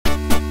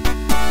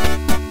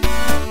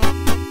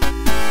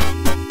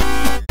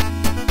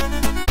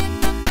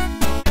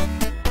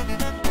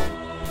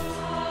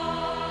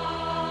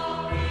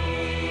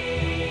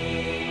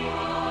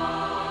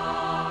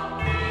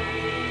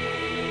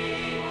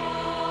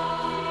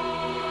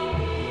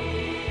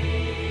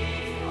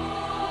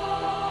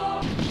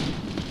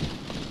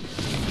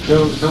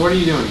So what are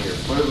you doing here?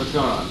 What's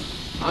going on?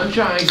 I'm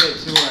trying to get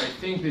to where I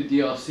think the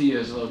DLC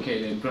is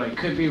located, but I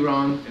could be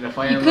wrong, and if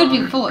I am You could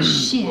wrong, be full of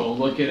shit. we'll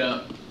look it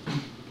up.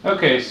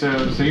 Okay, so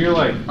you're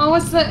like... Oh,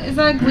 what's that? Is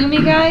that a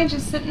gloomy guy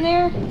just sitting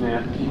there?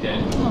 Yeah. He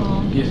dead.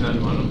 Oh. He has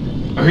another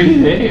one. Are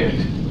you dead?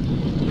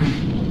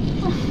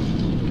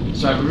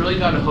 So I really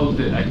gotta hope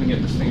that I can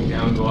get this thing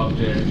down and go up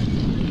there.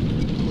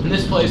 And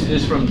this place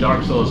is from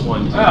Dark Souls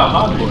 1 too. Oh,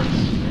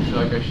 Hogwarts. I feel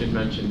like I should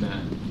mention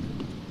that.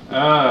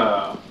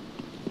 Oh.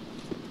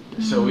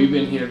 So we've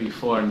been here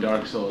before in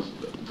Dark Souls,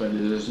 but it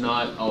is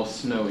not all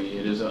snowy.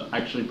 It is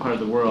actually part of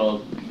the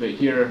world. But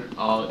here,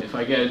 if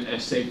I get a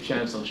safe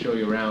chance, I'll show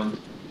you around.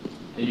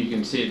 And you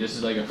can see it. This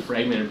is like a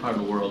fragmented part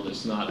of the world.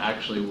 It's not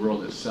actually the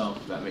world itself,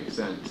 if that makes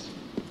sense.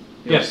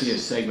 You'll Yes. see a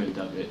segment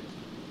of it.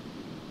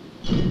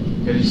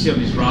 Because you see all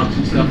these rocks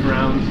and stuff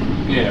around.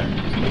 Yeah.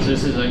 So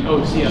this is like,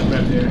 oh, see up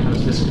right there how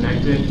it's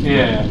disconnected?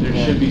 Yeah. There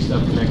should be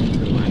stuff connected to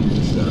the line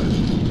and stuff.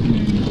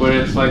 But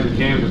it's like the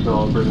game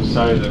developer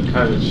decided to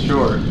cut it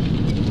short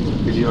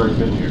because you've already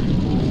been here.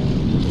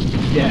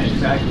 Yeah,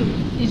 exactly.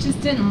 It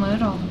just didn't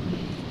load all the way.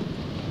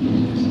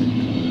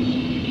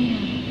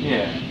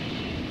 Yeah.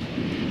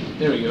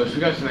 There we go. So we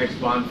got the next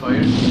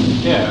bonfire.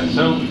 Yeah,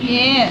 so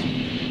Yeah.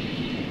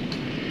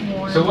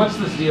 Warm. so what's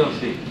this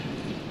DLC?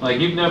 Like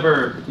you've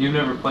never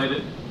played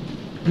it?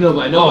 No,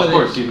 but I know Oh, why of they-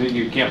 course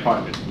you can't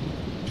find it.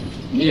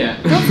 Yeah.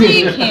 Don't say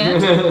you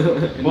can't.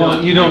 Well,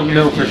 No, you I don't can't.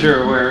 know for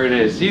sure where it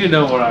is. You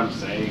know what I'm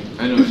saying.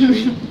 I know what you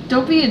mean.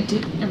 Don't be a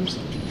dick. I'm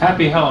sorry.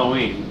 Happy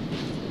Halloween.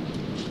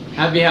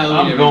 Happy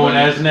Halloween, I'm going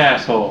everybody. as an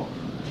asshole.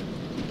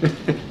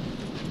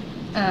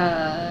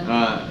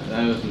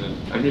 That wasn't it.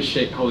 I'm just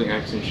holding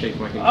X and shaking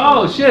my controller.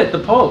 Oh shit, the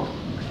Pope.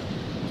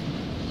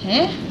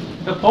 Huh?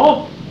 The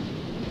Pope.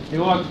 He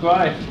walked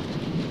by.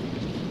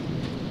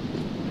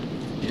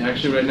 Yeah,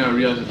 actually, right now I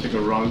realize I took a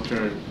wrong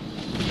turn.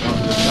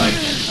 Oh, this side.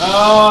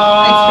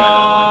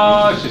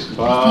 Oh, it's just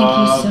I think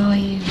he saw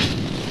you.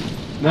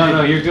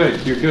 No, you're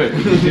good. You're good.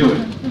 You can do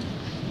it.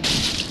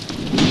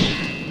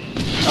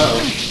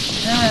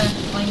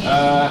 Fling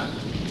it.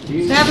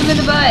 He's, Stab him in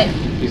the butt.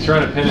 he's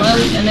trying to Well,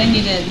 penetrate. and then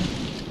you did.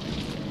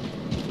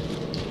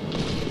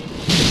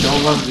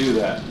 Don't let him do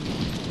that.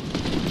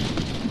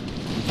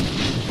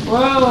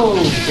 Whoa.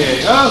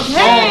 Okay. Oh.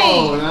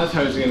 Hey! Oh, that's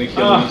how he's gonna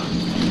kill Oh. me.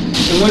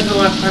 And when's the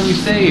last time you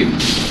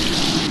saved?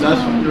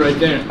 That's right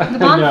there. The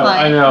bonfire.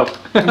 I know.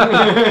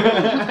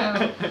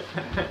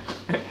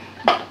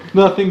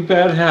 Nothing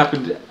bad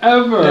happened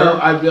ever. No,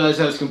 I realized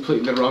I was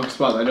completely the wrong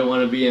spot. I don't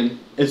want to be in.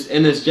 It's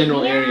in this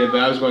general area, but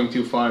I was going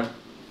too far.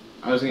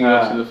 I was going to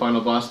go to the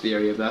final boss of the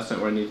area, but that's not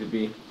where I need to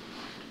be.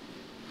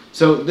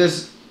 So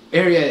this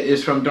area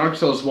is from Dark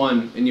Souls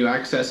 1, and you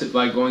access it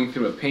by going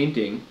through a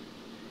painting.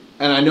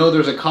 And I know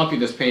there's a copy of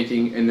this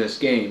painting in this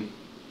game.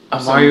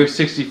 A Mario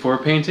 64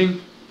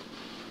 painting?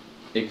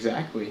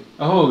 Exactly.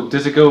 Oh,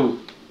 does it go?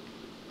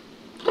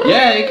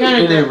 Yeah, it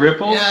kind of And it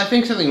ripples? Yeah, I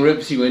think something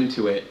rips you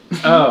into it.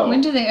 Oh.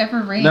 When do they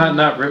ever rain?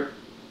 Not rip.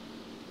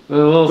 The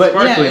little But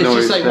yeah, sparkly it's noise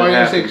just like that Mario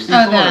happens. 64.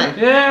 Oh, that.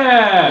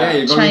 Yeah. Yeah,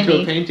 you're going into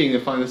Chimey. a painting to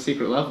find the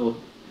secret level.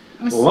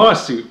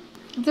 Lawsuit.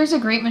 If there's a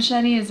great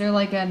machete, is there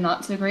like a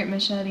not so great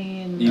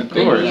machete and Of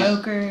course.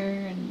 mediocre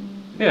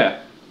and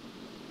Yeah.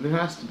 There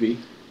has to be.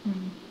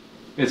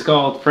 It's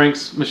called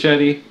Frank's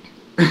Machete.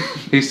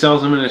 He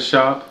sells them in a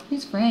shop.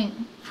 who's Frank?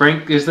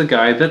 Frank is the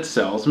guy that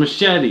sells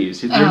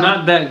machetes. They're Oh.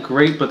 not that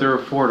great, but they're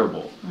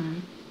affordable.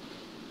 Mm.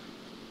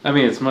 I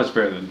mean, it's much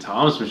better than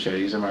Tom's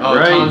machetes, am I Oh,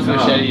 right? Tom's Oh.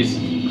 machetes.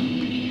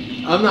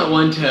 I'm not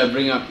one to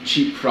bring up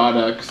cheap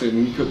products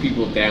and put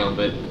people down,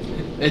 but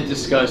it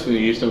disgusts me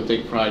when you just don't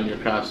take pride in your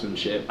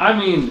craftsmanship. I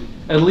mean,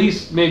 at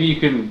least maybe you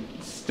can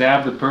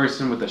stab the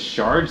person with the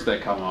shards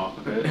that come off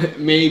of it.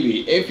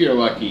 Maybe, if you're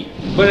lucky.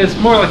 But it's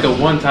more like a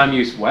one-time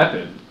use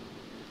weapon.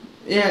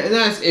 Yeah, and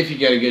that's if you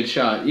get a good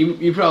shot.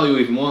 You probably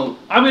even won't.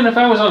 I mean, if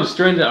I was on a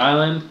stranded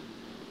island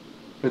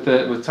with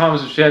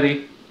Tom's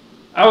machete,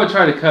 I would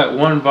try to cut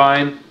one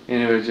vine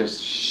and it would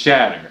just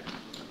shatter.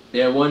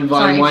 Yeah, one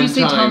Sorry, vine, if one you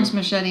say time. Tom's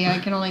machete, I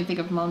can only think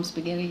of Mom's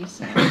spaghetti.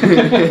 So.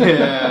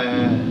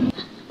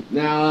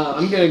 Now,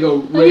 I'm gonna go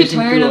you racing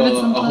tired through of it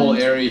a whole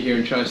sometimes? area here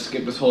and try to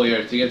skip this whole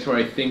area to get to where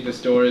I think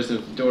this door is. And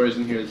if the door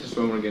isn't here, this is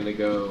where we're gonna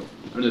go.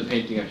 Or the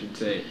painting, I should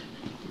say.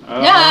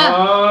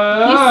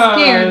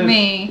 You scared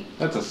me.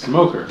 That's a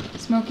smoker.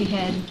 Smoky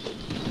head.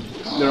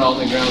 They're all on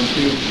the ground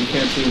too. You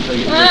can't see them until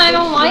you get Ah, I real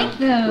don't close to like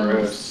them. those.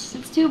 Gross.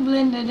 It's too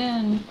blended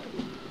in.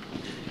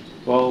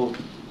 Well,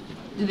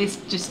 Do they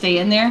just stay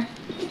in there?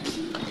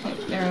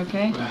 They're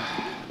okay?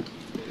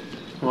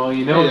 well,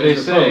 you know Hey, what they there's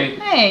a say.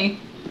 Hey,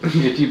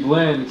 If you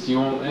blend, you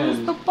won't where's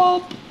end. the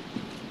Pope?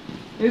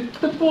 It's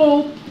the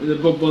bulb. The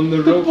bump on the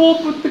The rope.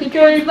 bulb with the Where's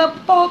cake. the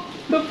Pope?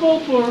 The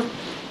pulper.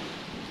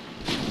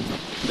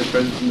 The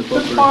friends in the The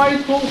bumper. pie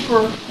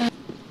pulper.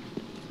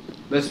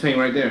 Let's paint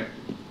right there.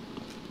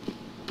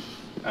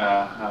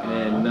 Uh-huh.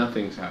 And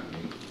nothing's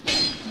happening.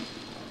 Set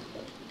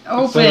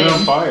it on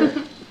Open. fire.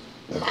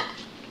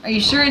 Are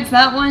you sure it's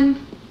that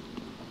one?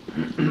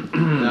 No,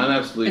 I'm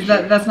absolutely Is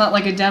sure. that's not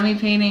like a dummy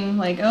painting?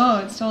 Like, oh,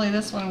 it's totally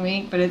this one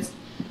week, but it's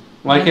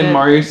Like in it.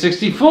 Mario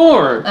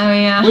 64. Oh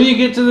yeah. When you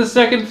get to the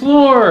second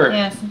floor.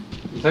 Yes.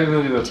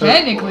 Technically the third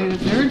Technically floor.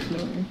 the third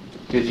floor.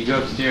 Because you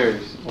go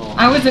upstairs. Well,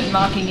 I wasn't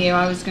mocking you.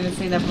 I was gonna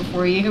say that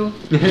before you.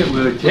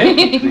 well,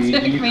 technically, you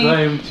Exactly.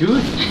 climb 2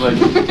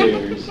 flights of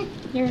stairs.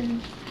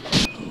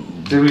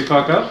 Did we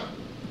fuck up?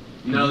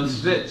 No, this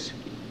is it.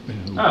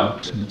 Oh.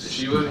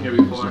 She wasn't here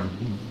before.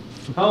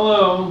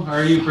 Hello,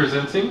 are you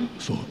presenting?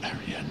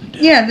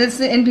 Yeah, that's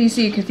the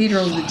NPC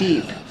Cathedral of the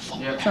Deep.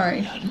 Yep.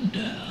 Sorry.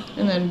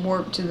 And then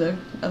warp to the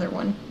other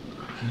one.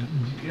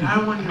 I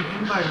don't want your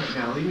invite right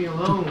now. Leave me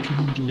alone.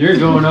 You're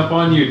going up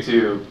on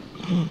YouTube.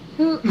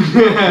 Who?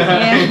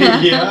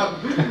 Yep.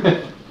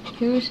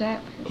 Who's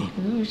that?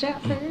 Who's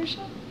that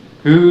person?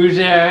 Who's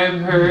that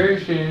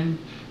person?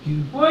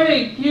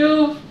 Wait,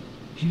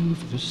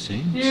 You've the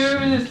same. you're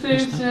the same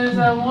as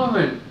that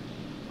woman.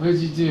 What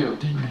did you do?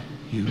 Then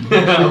you.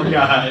 Oh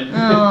God.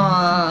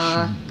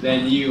 Aww.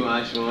 Then you,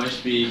 Ashma,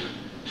 must be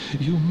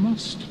You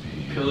must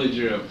be.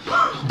 pillager of.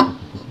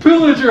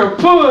 Pillager of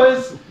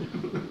puss!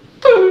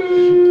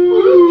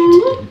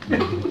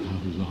 How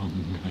long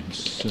I've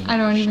searched. I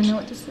don't even know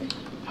what to say.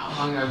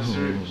 How long I've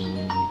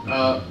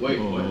searched. Wait,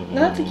 what?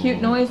 That's a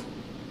cute noise.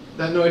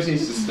 That noise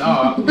needs to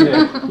stop.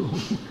 Yeah.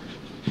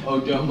 Oh,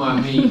 don't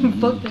mind me.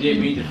 Fuck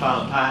Didn't mean to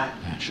fall apart.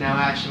 Now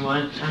action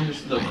one. I'm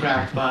just a little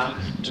crack box.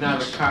 Now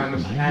the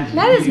Congress has.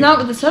 That is not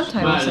what the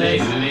subtitle My lady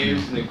says.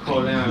 lives in the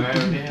corner of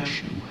Riverdale.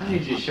 I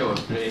need you to show a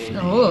flame.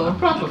 Oh. A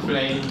proper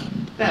flame.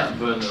 That'll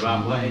burn the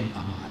right way.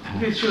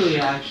 If it's truly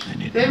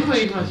action, then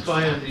we must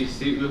fire these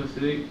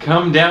suit.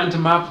 Come down to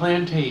my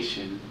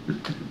plantation.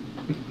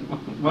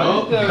 What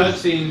Oh, is that?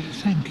 cutscene.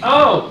 Thank you.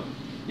 Oh!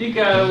 You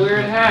got a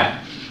weird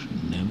hat.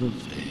 Never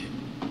fail.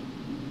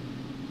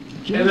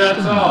 And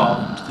that's all.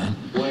 Then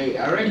Wait,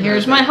 I reckon.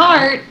 Here's my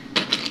heart.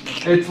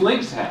 It's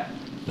Link's hat.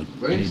 the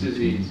Link's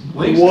disease.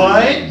 Link's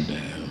What? disease.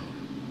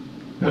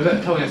 Was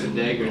that telling us a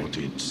dagger?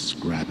 Rotted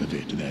scrap of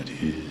it that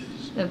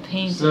is. The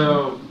painting.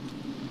 So,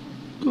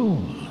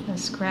 Gold. A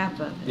scrap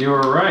of it. you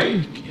were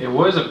right. It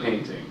was a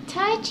painting.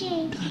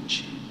 Touching.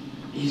 Touchy.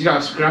 He's got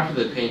a scrap of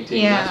the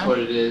painting. Yeah. That's what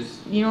it is.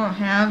 You don't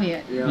have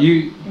it. Yeah.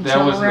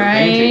 That was the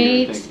painting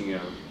you were Right. thinking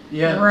of.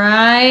 Yeah.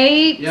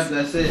 Right? Yep,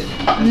 that's it.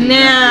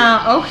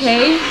 Now,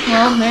 okay.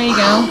 Well, there you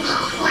go.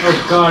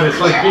 Oh god, it's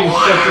like being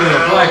sucked into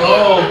a black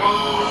hole.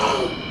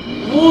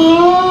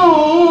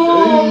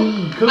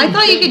 Whoa! I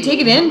thought you could take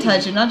it in,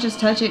 touch it, not just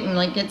touch it and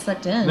like get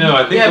sucked in. No,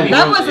 I think Yeah, the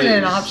That world wasn't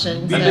an is-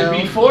 option. Be- So.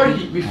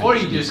 Before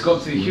you just go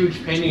up to the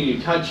huge painting and you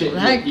touch it,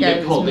 That you guy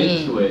get pulled was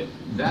mean. into it.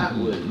 That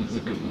was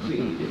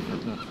completely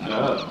different.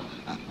 Oh.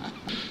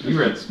 You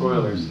read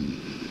spoilers.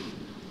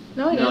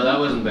 No, I No, didn't. that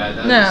wasn't bad.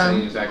 That No. was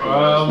saying exactly what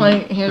it was.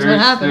 Like, here's what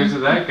there's- happened.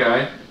 There's that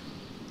guy.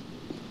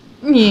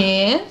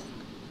 Yes.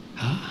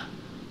 Ah,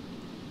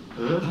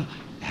 Huh?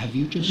 have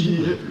you just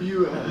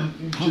You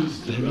arrived? How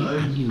just very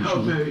arrived. unusual. How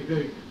very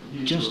unusual.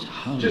 Just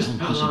how Just long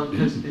how has long it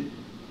has been?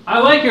 I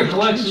like your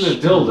collection of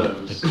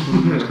dildos. The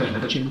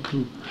cool,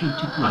 gentle painted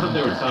I thought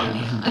they were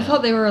tongues. I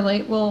thought they were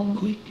like, well,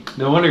 Quick.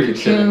 No wonder you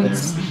sit in there.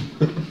 cocoons.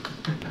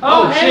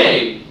 Oh,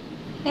 hey!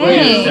 Wait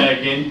a Hey,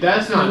 second.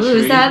 That's not Who's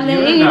tree. that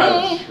You're lady?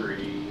 not a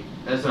tree.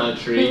 That's not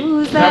a tree.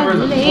 Who's that Cover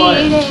the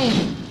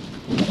lady?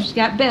 She's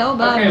got bell Okay,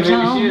 bottoms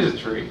maybe on. she is a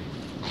tree.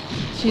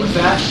 What's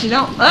that? She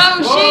don't. Oh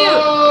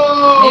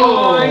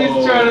Oh,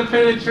 he's trying to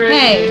penetrate shoot!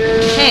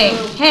 Hey,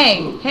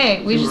 you.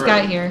 hey! We You just were got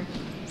right. here,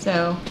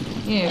 so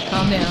you need to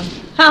calm down.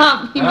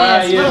 Ha! He Ah,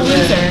 missed. yeah, What a man.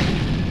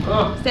 loser!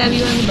 Oh, Stab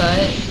you in the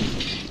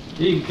butt.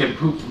 you can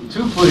poop from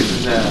 2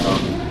 places now.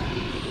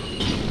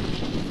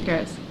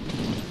 Gross.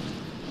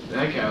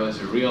 That guy was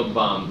a real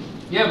bum.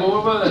 Yeah, but what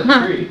about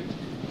that tree?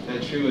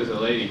 That tree was a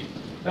lady.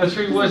 That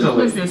tree was a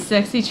Who's lady. the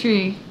sexy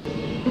tree?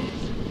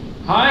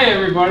 Hi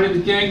everybody, the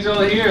gang's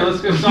all here.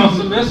 Let's go solve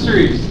some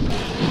mysteries.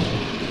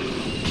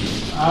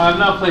 I'm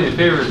not playing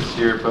favorites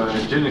here, but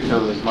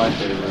Junico is my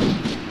favorite.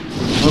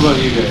 What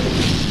about you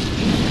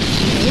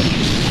guys?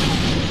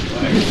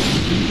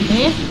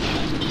 Eh?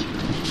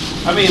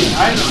 I mean,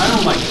 I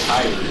don't like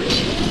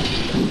Tyrus.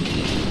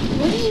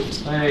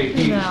 What are you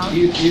Like, No.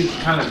 he's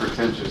kind of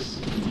pretentious.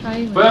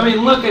 talking But I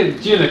mean, look at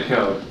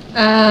Junico. He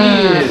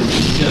about?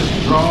 is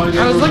just drawing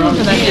I was looking everyone.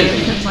 for that He name, is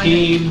couldn't a find it.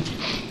 team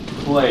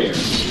player.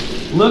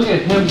 Look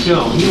at him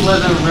go. He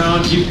led them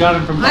around. You got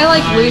him from I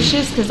like behind.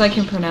 Lucius because I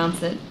can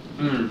pronounce it.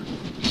 Mm.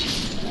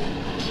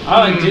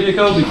 I like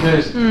Junico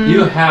because Mm.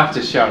 you have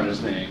to shout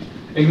his name.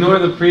 Ignore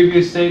the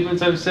previous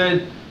statements I've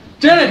said.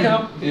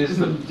 Junico is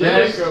the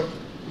best.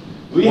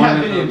 We one have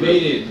in been the-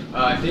 invaded.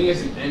 I think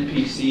it's an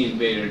NPC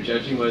invader,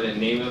 judging by the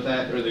name of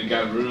that, or the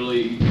guy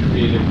really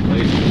creative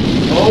place.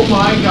 Oh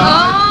my god!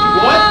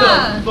 Ah! What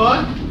the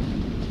fuck?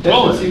 That What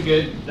didn't was seem it?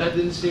 good. That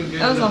didn't seem good.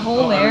 That was a enough.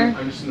 hole there.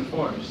 I'm just in the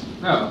forest.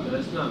 No, No,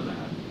 that's not bad.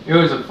 it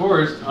was a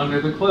forest under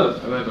the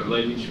cliff. I have a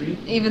lady tree.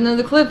 Even though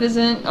the clip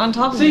isn't on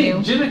top of See, you.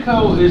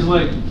 Junico is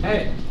like,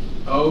 hey,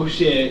 Oh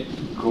shit.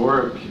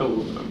 Gora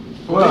killed him.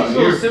 Well, these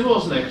little you're-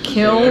 symbols next to each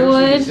Killwood? other.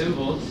 I've never seen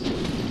symbols.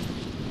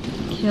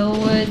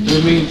 Killwood.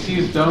 It means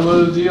he's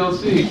downloaded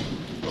DLC.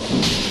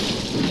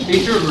 He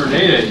threw a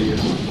grenade at you.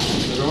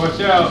 Better watch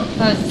out.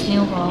 That was a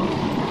snowball.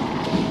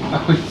 Oh,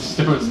 he's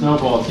throwing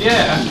snowballs.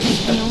 Yeah.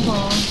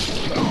 Snowball.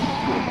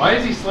 Why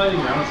is he sliding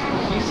around so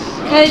much? He's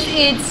Because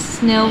it's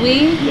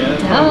snowy. Yeah,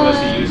 that's Duh. probably was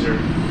the user.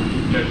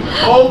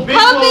 Oh, big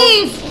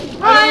Puppies!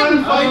 wolf! I don't Run! want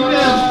to fight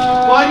them!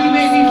 Why do you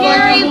make me fight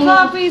Scary the wolf?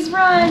 puppies,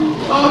 run!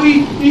 Oh,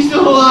 he's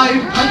still alive! I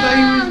thought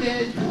he was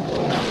dead.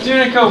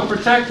 Jericho,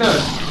 protect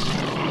us!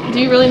 Do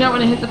you really not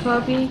want to hit the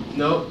puppy?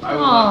 Nope, I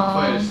will Aw. not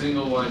fight a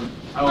single one.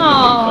 I will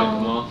not fight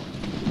them all.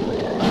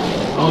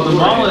 Oh, the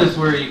mall is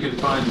where you can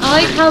find.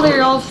 I like how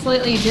they're all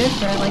slightly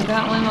different. Like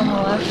that one on the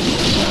left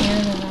is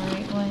different than the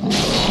right one.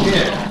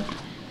 Yeah.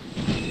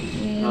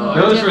 Yeah,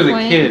 Those were the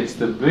different. kids.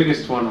 The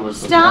biggest one was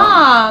the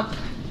Stop!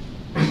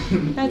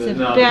 That's a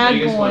no, bad the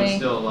biggest boy. one's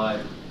still alive.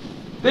 mall.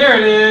 There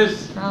it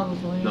is.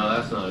 Probably. No,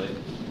 that's not it.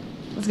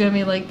 It's gonna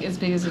be like as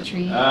big as a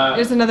tree.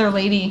 There's another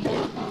lady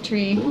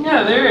tree.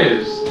 Yeah, there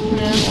is.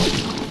 Yeah.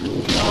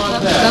 How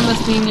about That that?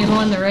 must mean you're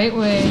going the right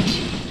way.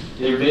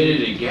 They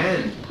invaded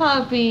again.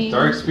 Puppy.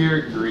 Dark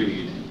Spirit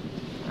Greed.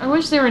 I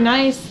wish they were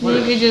nice. What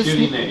You a could just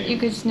shitty name. you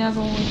could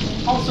snuggle with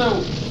them.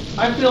 Also,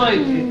 I feel like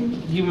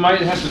you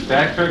might have to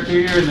backtrack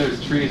here and those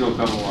trees will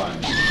come alive.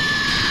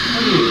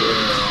 What do you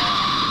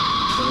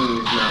Something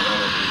is not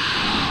relevant.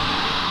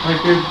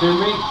 Like they're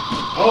making.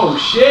 Oh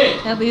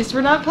shit! At least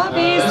we're not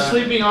puppies. The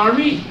sleeping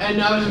army,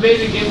 and I was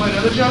invaded again by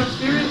another dark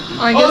spirit.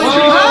 I guess. the trees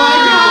are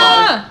alive.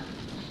 Ah!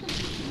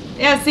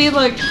 Yeah, see,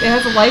 look, it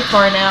has a life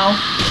bar now.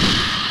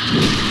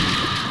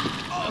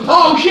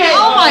 Oh shit!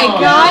 Oh my Oh,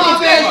 god, get it's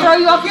gonna off throw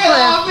you off the Get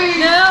off cliff.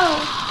 me! No!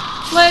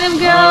 Let him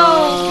go!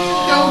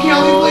 Don't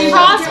kill me, please!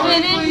 Cross Don't kill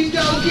me, spinning. please!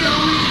 Don't kill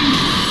me!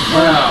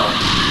 Wow.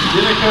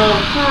 Jericho.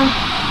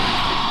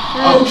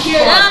 Oh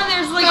shit! And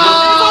there's like,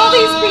 there's all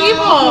these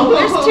people!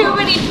 There's too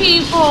many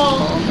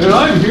people! And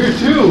I'm here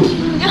too.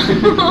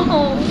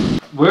 No!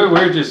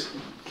 We're just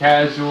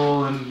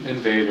casual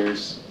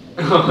invaders.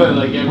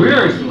 Like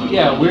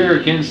We're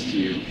against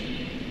you,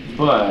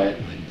 but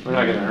we're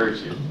not gonna hurt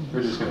you.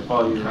 We're just gonna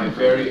follow you my around.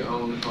 very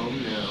own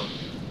home now.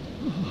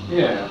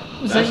 Yeah.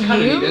 Was That's that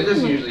kind of you? neat. That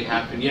doesn't usually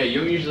happen. Yeah, you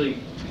don't usually.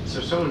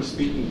 So someone's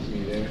speaking to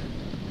me there.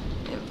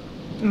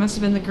 It must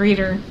have been the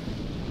greeter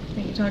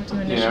that you talked to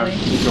Yeah.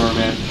 initially. The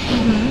doorman.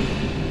 Mm-hmm.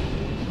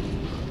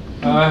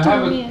 I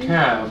have a Doorman.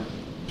 cab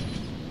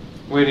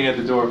waiting at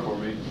the door for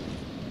me.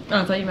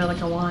 Oh, I thought you meant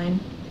like a wine.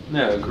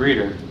 No, a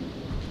greeter.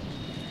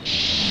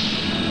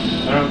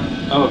 I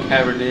don't. Oh,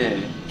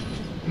 Cabernet.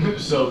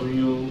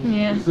 Sauvignon.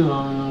 Yeah.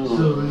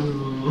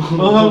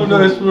 I'll have a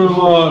nice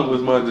Merlot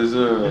with my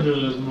dessert.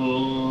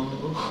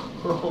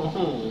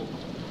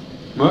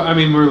 I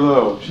mean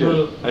Merlot.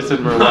 Shit. I said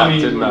Merlot,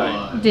 didn't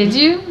I? Did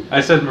you?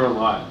 I said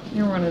Merlot.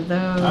 You're one of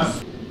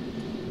those.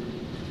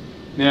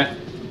 Yeah.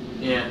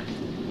 Yeah.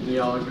 We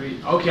all agree.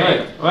 Okay.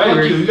 Right, I Fuck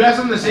agree. you. You got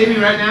something to say me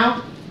right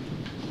now?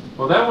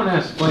 Well, that one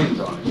has flames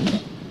on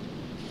it.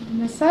 On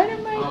the side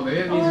of my Oh, maybe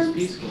that means arms. it's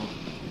peaceful.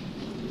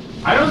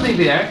 I don't think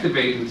they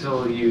activate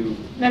until you.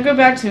 Now go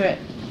back to it.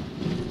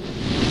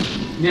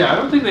 Yeah, I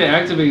don't think they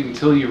activate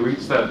until you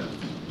reach that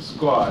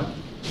squad.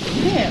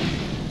 Yeah.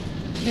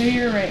 Maybe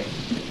you're right.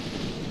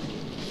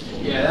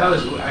 Yeah, that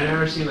was. I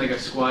never seen like a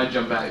squad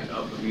jump back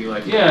up and be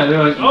like. Yeah,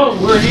 they're like, oh,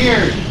 we're here.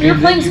 We were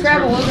And playing then you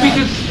Scrabble, turn- look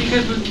at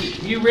Because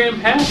you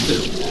ran past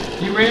it.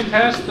 You ran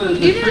past the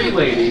You tree didn't-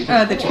 lady.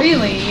 The tree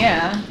lady,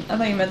 yeah. I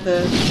thought you meant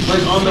the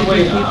Like on the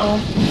way sleeping up.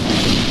 people.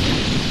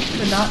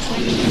 The not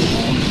sleeping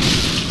people.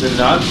 The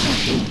nuts.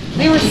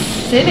 They were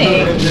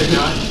sitting, They're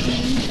not.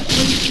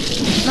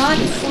 not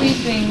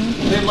sleeping.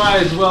 They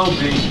might as well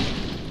be.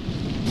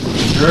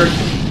 Jerk. I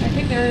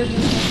think they're just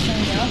like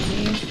trying out to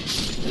you.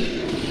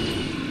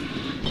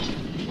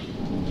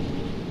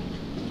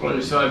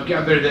 So I've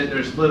gathered that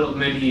there's little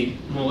mini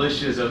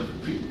militias of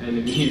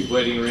enemies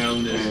waiting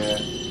around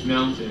this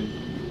mountain.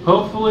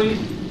 Hopefully, you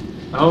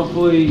Well,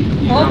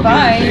 don't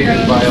bye. get You're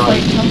invaded gonna by just,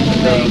 like like, tumble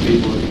 2,000 away.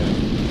 people again.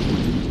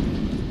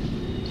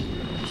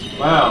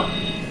 Wow,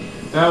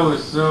 that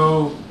was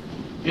so.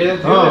 Yeah,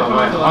 that's the Oh, other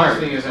my the last heart.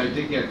 thing is I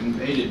did get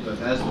invaded, but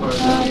that's part of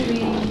the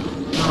game.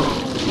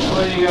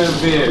 Why you gotta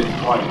bid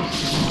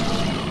twice?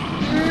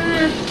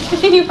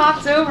 You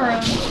hopped over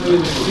him.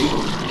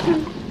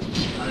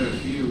 I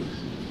refuse.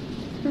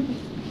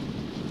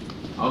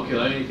 I'll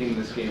kill anything in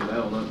this game, but I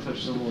will not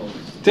touch the wolves.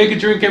 Take a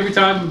drink every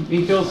time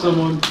he kills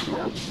someone.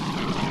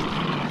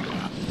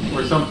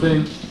 Or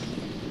something.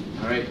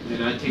 Alright,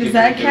 then I take Does a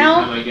that drink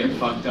count? every time I get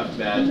fucked up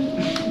bad.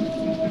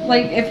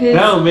 Like if his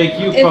That'll make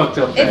you fucked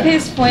up if bad.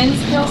 his friends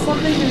kill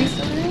something, do we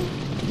still do?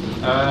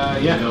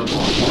 Yeah. No, no, I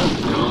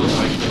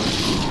kill.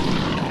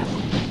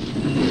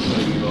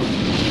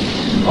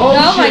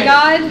 Oh my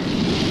god,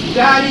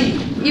 Daddy!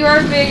 you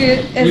are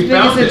big as We big as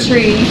found a it.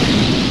 tree.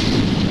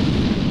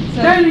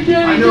 So, Daddy,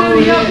 I know who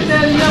it is.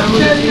 daddy I know up, who it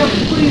daddy up, is.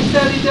 please,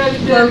 daddy, daddy,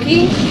 daddy. Loki.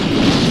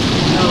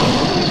 No,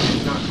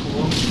 it's not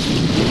cool.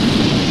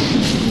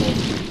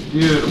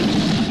 Beautiful.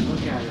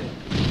 Look at it.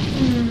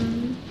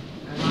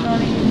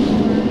 Not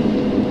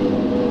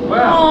anymore.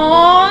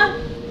 Wow.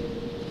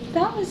 Aww,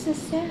 that was so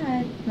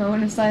sad.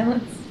 Moment of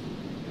silence.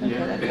 Okay,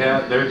 Yeah. that's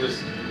Yeah, they're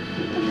just.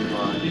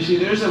 You see,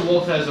 there's a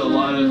wolf that has a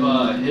lot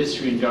of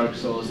history in Dark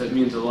Souls that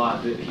means a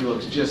lot. That he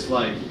looks just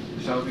like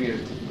Something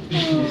is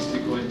just a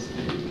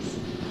coincidence.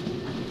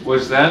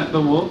 Was that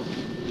the wolf?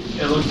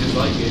 It looked just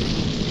like it.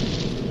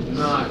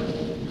 Not.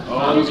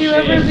 Oh, Did you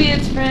shit. ever be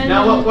its friend?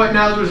 Now what?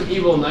 Now there's an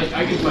evil knight.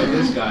 I can fight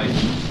this guy.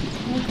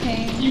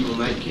 Okay. Evil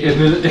knight And kid.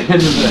 then, the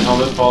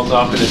helmet falls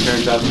off and it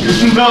turns out to be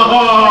No!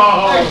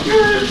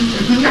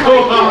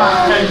 Come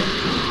on!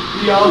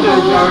 We all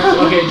did dark.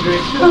 Okay,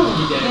 drink. He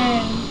dead.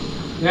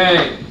 Yeah.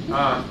 Hey!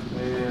 Ah,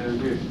 yeah,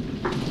 dude.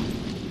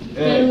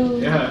 Hey, Ew.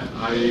 yeah,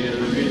 I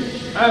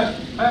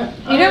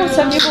You know,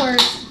 some people are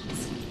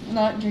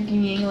not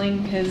drinking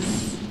Yingling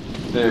because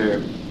They're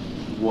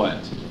what?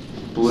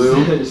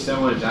 Blue?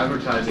 Someone's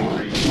advertising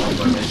for you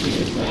by mentioning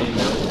his name.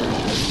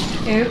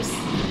 oops.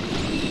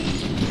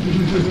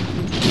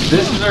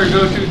 This is our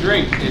go-to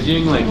drink, is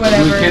Yingling.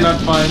 Whatever. We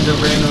cannot find a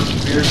random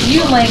beer.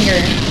 You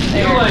linger.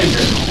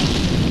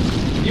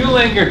 There. You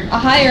linger. A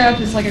higher up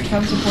is like a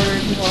Trump supporter.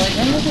 People are like,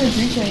 I'm not gonna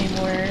drink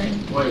anymore.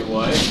 Wait,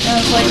 what? And I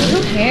was like,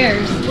 who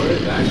cares? Where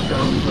did that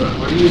come from?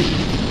 What are you?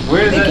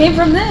 Where is It that? came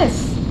from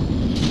this.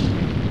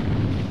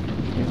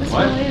 It was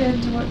What?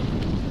 related to what?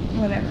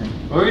 Whatever.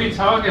 What are you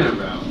talking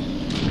about?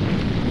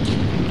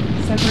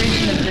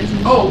 Separation of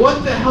business. Oh,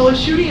 what the hell is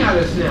shooting at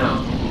us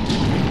now?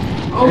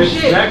 Oh It's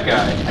shit! that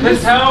guy. I'm The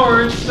just-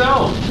 tower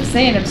itself. Just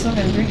saying, I'm still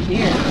gonna drink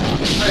beer.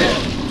 Hey.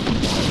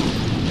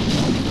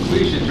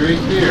 We should drink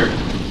beer.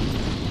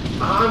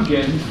 I'm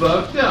getting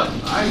fucked up.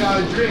 I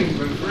gotta drink,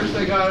 but first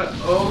I gotta.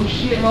 Oh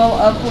shit! Roll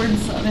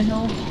upwards on a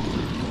hill.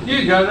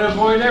 You gotta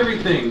avoid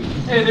everything.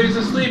 Hey, there's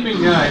a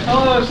sleeping guy.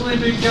 Hello,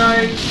 sleeping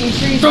guy. Make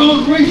sure you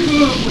Don't wake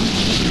up.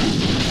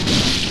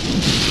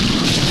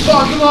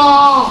 Fuck them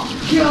all!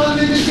 Kill him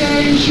in the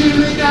game, shoot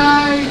him at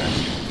night!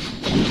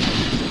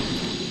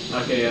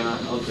 Okay,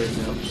 I'll drink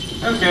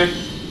now. Okay.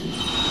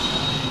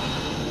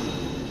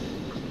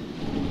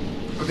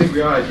 I think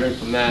we ought to drink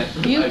from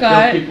that. You I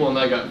got- killed people and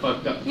I got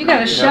fucked up. You got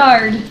a Yeah.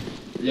 shard.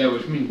 Yeah,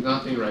 which means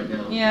nothing right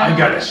now. Yeah. I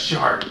got a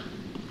shark.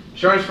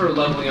 Shards for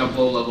leveling up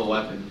low-level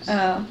weapons.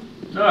 Oh,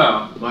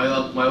 Oh, My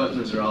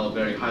weapons are all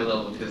very high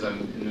level because I'm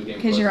in New Game.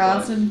 because you're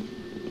awesome.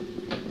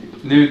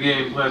 New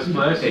Game Plus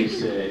Plus, you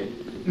say.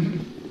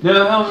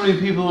 Now, how many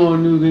people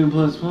on New Game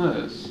Plus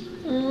Plus?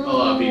 A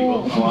lot of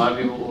people. A lot of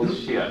people. Well,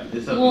 shit.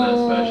 It's something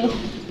Whoa. that special.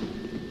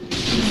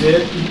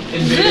 Zip,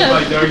 invaded Zip.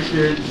 by Dark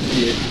Spirit.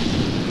 Zip.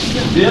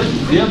 Zip,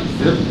 zip,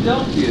 zip,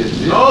 don't you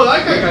zip. Oh,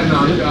 that guy got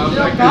knocked out.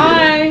 That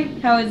guy Bye.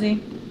 How is he?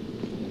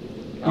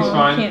 He's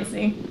fine. Can't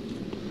see.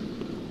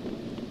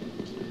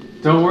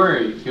 Don't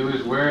worry, he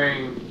was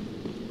wearing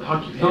did.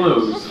 Hockey pants.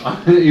 pillows.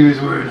 He was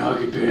wearing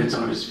hockey pants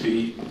on his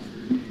feet.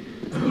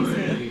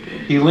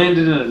 He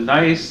landed in a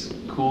nice,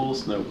 cool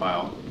snow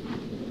pile.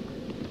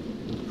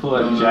 Full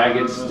of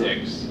jagged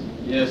sticks.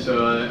 Yeah,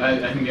 so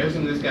I'm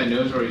guessing this guy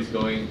knows where he's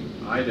going.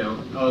 I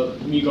don't. Oh,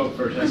 me go up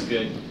first. That's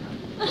good.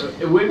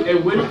 It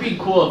would be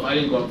cool if I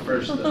didn't go up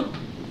first though.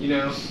 You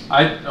know.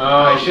 I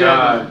I should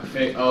god.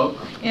 have. Oh.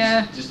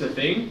 Yeah. Just a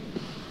thing.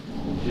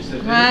 Just a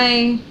thing.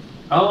 Hi.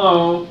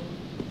 Hello.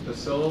 The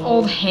soul.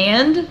 Old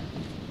hand?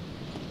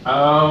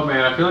 Oh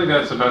man, I feel like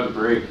that's about to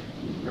break.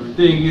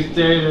 Everything you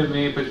say to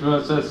me, but you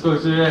want to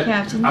close to that.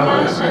 Captain Oh,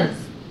 Ashes.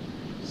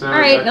 So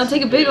Alright, now that's-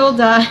 take a big old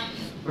dive.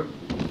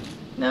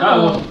 No.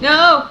 Oh.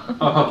 No.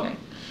 Oh. Okay.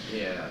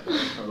 Yeah.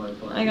 That's probably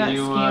fine. I got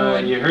You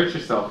skewered. you hurt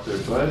yourself there,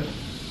 bud.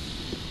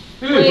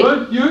 Hey, Wait.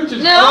 bud, you hurt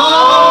yourself. No!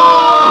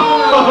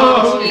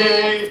 Oh, Jeez,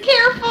 okay.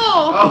 Careful!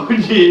 Oh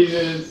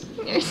Jesus.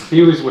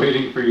 He was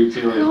waiting for you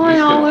to. Like, Going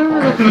he's all gonna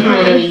over fall.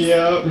 the place.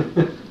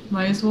 Yep.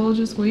 Might as well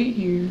just wait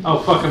here. Oh,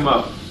 fuck him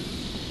up.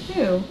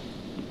 Ew.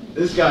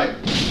 This guy.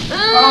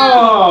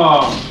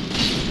 Oh!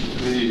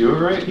 Did you do it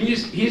right?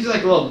 He's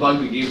like a little bug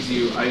that gives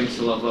you items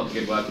to level up,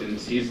 get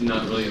weapons. He's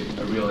not really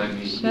a real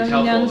enemy. He's Shove him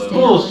helpful down the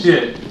though.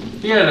 stairs. Bullshit.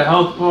 He had a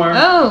health bar.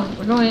 Oh,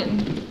 we're going in.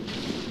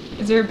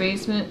 Is there a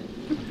basement?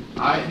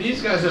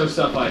 These guys know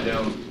stuff I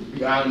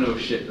don't. I don't know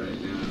shit right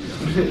now.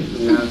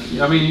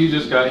 Yeah. I mean, you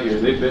just got here.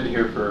 They've been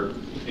here for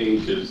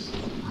ages.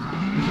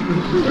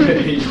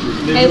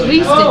 At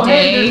least Oh, a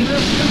hey, day.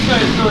 this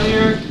guy's still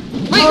here.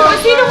 Wait,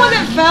 was he the one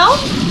that fell?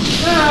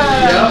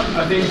 Yep,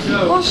 I think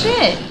so. Well,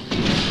 shit.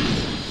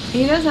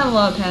 He does have a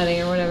lot of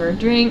padding or whatever.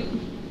 Drink.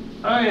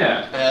 Oh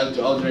yeah.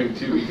 I'll drink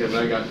too because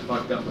I got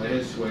fucked up by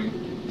his swing.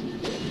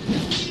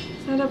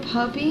 Is that a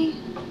puppy?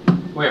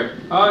 Where?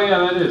 Oh yeah,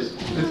 that is.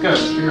 It's got a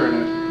spear in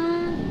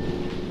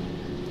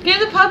it. Give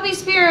the puppy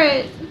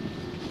spirit.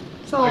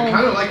 So. I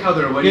kind of like how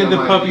they're waiting Get on the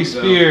my puppy feet,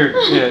 though. spear.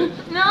 Yeah.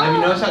 No. Have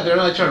you noticed that they're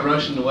not trying to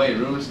rush in the way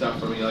and ruin stuff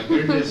for me? Like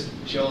they're just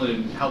chilling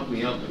and helping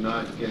me out, but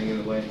not getting in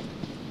the way.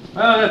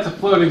 Oh, that's a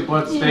floating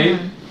blood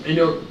stain. You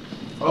know.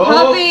 Oh.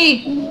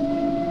 Puppy.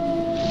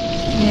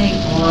 Dang.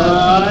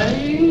 I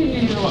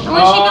wish you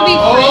could be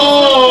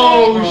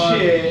Oh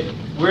friends. shit!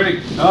 Where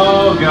to?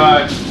 Oh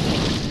god.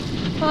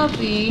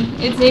 Puppy.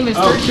 Its name is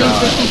Oh,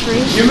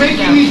 1353. You're making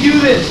Yeah. me do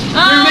this.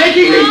 Oh, You're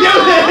making me do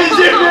this.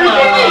 You're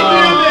making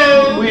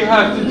me do We this.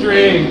 have to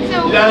drink. It's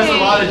That's a okay.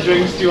 lot of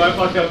drinks too. I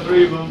fucked up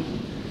 3 of them.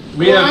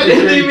 We Why have to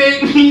did they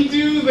drink. make me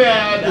do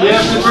that? We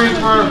have to drink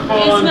for our It's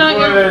fallen not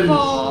your friends.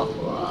 fault.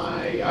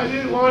 Why? I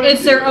didn't want to.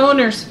 It's their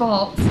owner's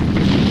fault.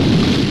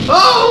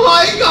 Oh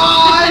my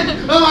god!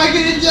 Am I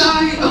gonna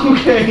die?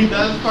 Okay,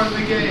 that's part of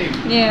the game.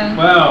 Yeah.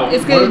 Wow.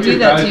 It's one gonna of do your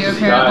that to guys you just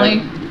apparently.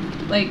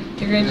 died. Like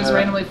you're gonna just Yeah.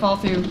 randomly fall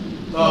through.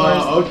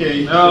 Oh,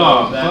 okay.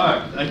 Oh, so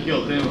that, fuck. that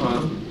killed him,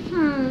 huh?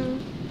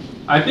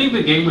 I think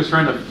the game was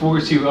trying to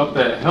force you up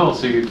that hill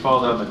so you'd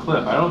fall down the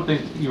cliff. I don't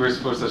think you were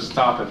supposed to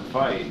stop and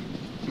fight.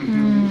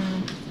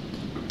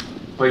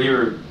 But you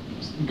were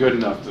good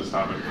enough to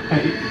stop and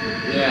fight.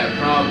 Yeah,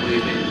 probably.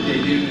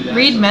 They do that.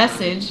 Read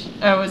message.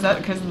 Oh, is that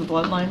because of the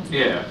bloodlines?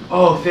 Yeah.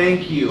 Oh,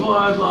 thank you.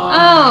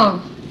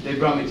 Oh, They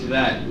brought me to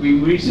that. We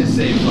reached the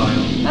save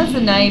file. that's a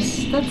nice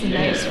Yeah.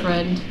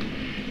 friend.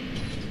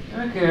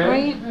 Okay.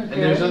 Right? Okay. And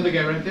there's another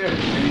guy right there.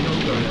 Maybe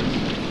he'll join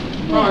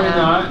us. Probably Yeah.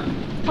 not.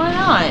 Why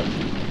not?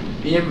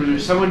 Yeah, but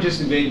someone just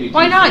invaded me.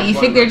 Why too. not? You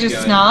One think they're last just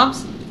guy.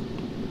 snobs?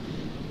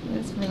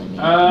 That's really mean.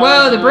 Uh,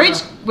 Whoa, the bridge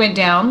went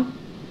down.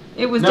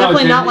 It was No,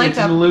 definitely it's not an- like it's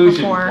that an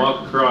illusion. before.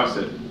 Walk across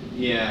it.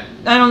 Yeah.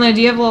 I don't know.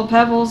 Do you have little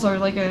pebbles or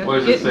like a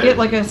What does it say? get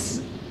like a What does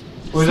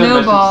that message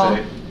snowball?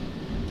 say?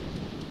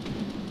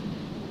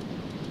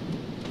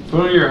 Put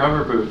on your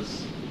hover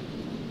boots.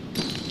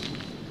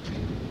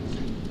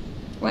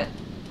 What?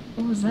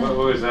 What was that? What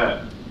was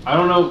that? I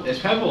don't know. It's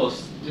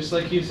pebbles, just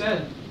like you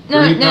said.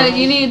 No, Green no. pebbles?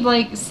 You need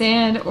like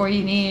sand, or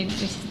you need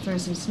just throw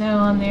some snow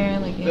on there,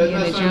 like Indiana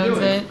that's what I'm Jones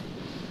doing. it.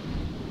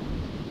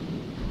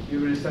 You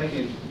were just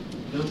thinking.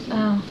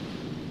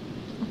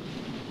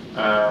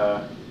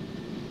 Oh,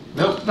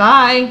 Nope.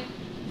 bye.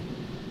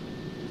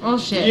 Oh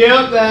shit.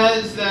 Yep,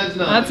 that's nothing.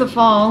 That's a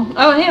fall.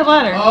 Oh, hey, a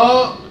ladder.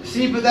 Oh,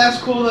 see, but that's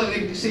cool that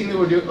they seeing that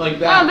we're doing like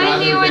that. Oh, they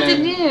rather knew what to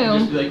than do.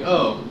 Just be like,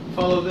 oh,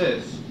 follow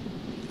this.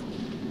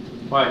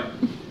 Why?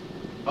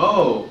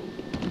 Oh,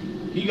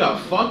 he got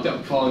fucked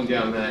up falling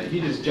down that.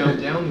 He just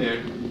jumped down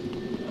there.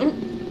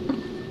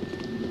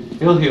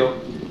 He'll heal.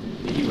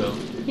 He will.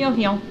 Heal,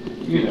 heal,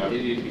 You know.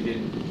 Idiot if he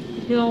didn't.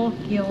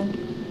 heal.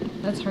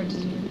 That's hard to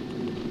do.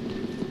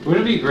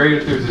 Wouldn't it be great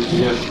if there was a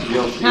DLC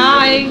that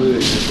Hi.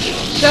 included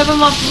this? Shove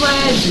him off the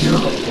ledge.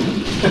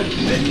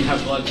 Then you have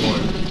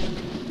Bloodborne.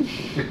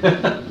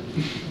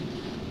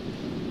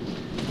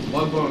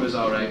 Bloodborne was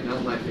alright,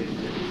 not my favorite.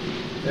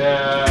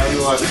 Yeah,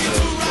 you watched it.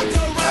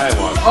 I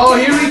watched Oh,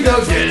 here we go.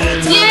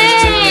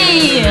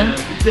 Yay!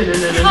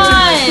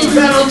 Fun.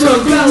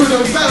 Battletoads,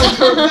 Battletoads,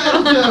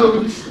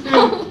 Battletoads,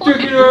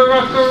 Battletoads.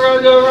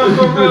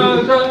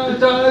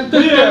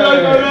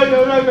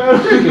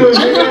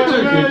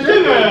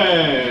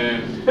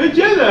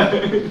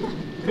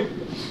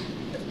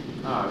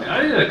 Oh, man,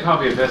 I need a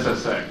copy of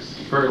SSX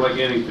for like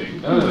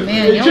anything. That was like-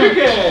 Man, y'all-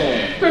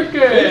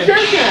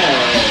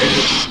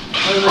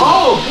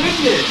 Oh,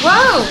 goodness!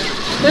 Whoa!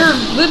 They're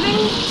living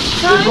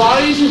The time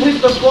bodies have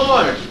hit the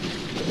floor.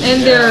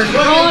 and they're Look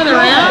at crawling that.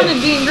 around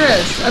and being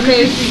gross.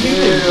 Okay.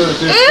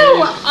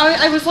 Ew!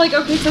 I was like,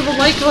 okay, so the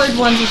light colored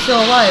ones are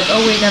still alive.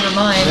 Oh wait, never They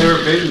mind.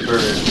 were baby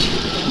birds.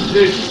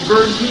 There's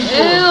bird people.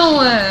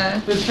 Ew!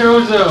 The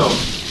Chozo.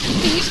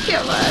 You just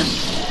get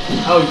less.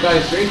 Oh, you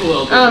guys drink a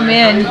little bit. Oh there.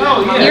 man,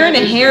 Oh, yeah. you're in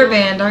a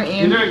hairband, aren't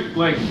You you? drank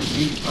like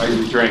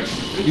you drank.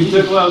 You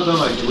took well done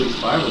like at least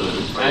 5 of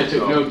those. I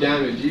took no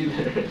damage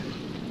either.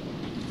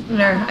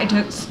 No, I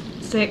took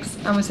 6.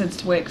 I almost said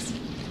Twix.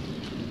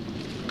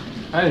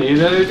 I need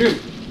another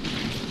drink.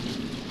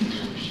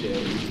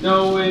 Shit.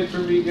 No wait for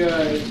me,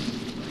 guys.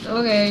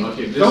 Okay.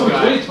 Okay, this Don't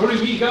guy. wait for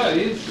me,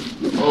 guys.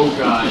 Oh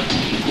god.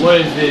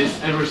 What is this?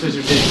 Edward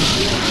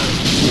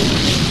Scissorhands.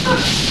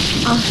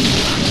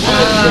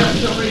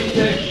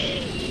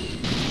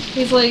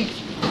 He's like,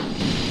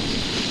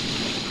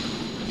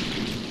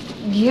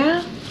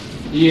 yeah.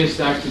 He is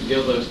stacked with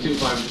dildos too,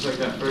 Bob, just like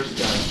that first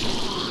guy.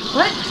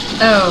 What?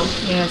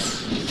 Oh, yes.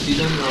 See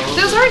them? No.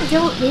 Those aren't they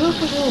look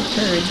like little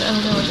turds. I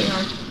don't know what they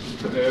are.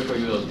 They look like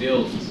little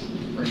dills.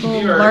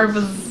 Little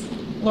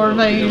larvas. Little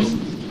Larvae.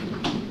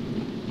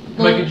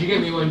 Mike, could you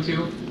get me one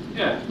too?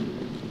 Yeah.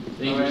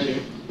 Thank Alright. you,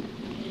 sir.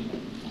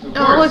 Of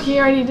Oh, course. look, he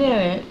already did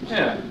it.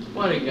 Yeah.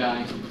 What a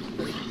guy.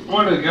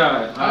 What a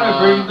guy. I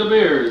bring the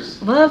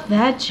beers. Love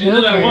that And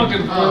then I walk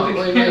Joker. in front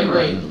of the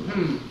camera.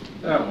 Hmm.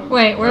 That one.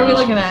 Wait, where are we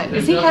looking at?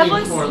 There's Is he nothing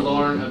headless?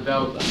 forlorn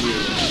about you.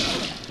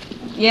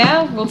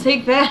 Yeah, we'll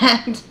take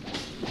that.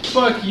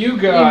 Fuck you, You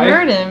guy.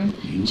 heard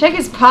him. Check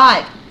his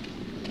pot.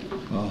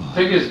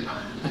 Take his.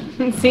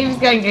 See if he's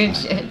got good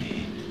shit.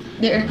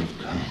 There.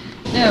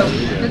 No,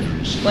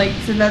 but, like,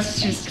 so that's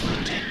just.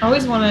 I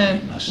always want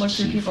to look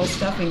through people's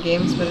stuff in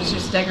games, but it's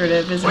just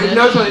decorative, isn't Wait, it?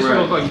 no, they still Right.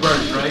 look like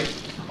birds, right?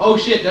 Oh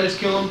shit, did I just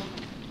kill him?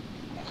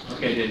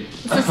 Okay, I did.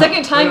 It's the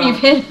second time you've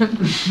hit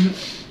him.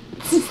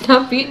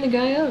 Stop beating the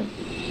guy up.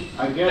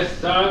 I guess.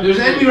 There's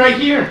an enemy right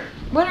here.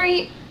 What are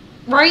you?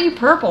 Why are you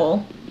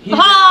purple? He's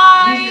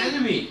Hi! He's an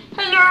enemy.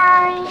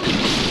 Hello!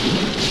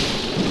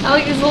 I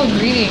like his little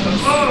greetings.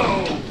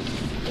 Oh!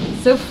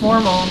 So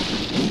formal.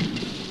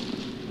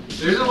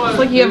 There's a lot. It's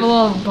like you have a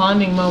little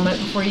bonding moment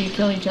before you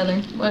kill each other.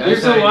 What?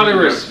 There's a lot of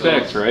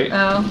respect, right?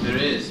 Oh. There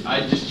is.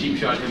 I just cheap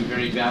shot him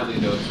very badly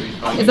though, so he's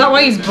probably. Is that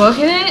why he's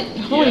booking it?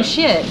 Holy Yeah.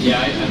 shit. Yeah,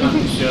 I knocked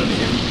the shit out of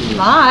him.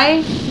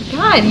 Bye.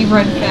 God, you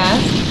run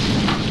fast.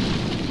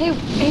 Hey,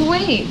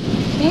 wait.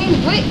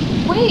 Hey, wait.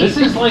 Wait. This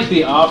is like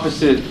the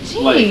opposite.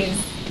 Like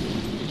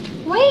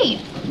Jeez. Wait.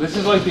 this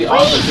is like the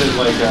opposite.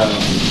 Like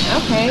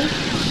Okay.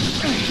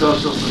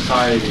 social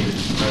society.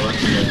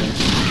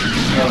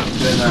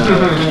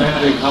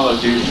 Than Call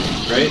of Duty,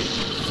 right?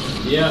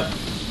 Yep.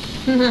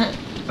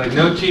 It's like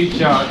no cheap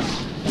shots.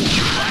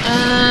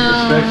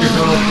 Respect your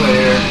fellow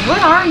player. Where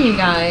are you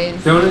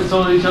guys? Don't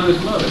insult each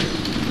other's mothers.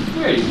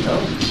 There you go.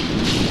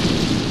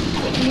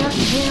 You have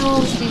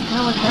tails, you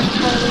kind of like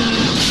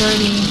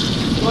dirty.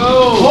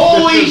 Whoa!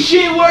 Holy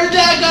shit! Where did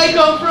that guy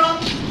come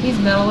from? He's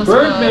metal as fuck.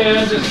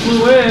 Birdman just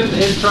flew in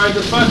and tried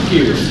to fuck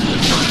you.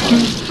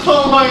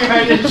 Oh my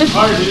god! It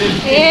started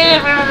it.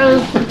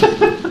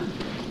 Yeah.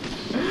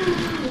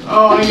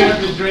 Oh, I'm gonna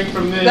have to drink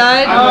from this.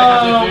 That- I might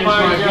have to Oh finish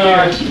my beer.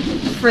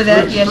 gosh! For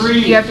that, yes,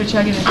 Retreat. you have to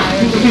chug an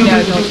entire.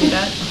 Yeah, don't do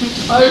that.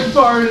 I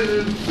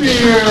farted in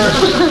fear.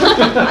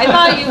 I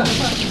thought you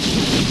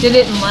did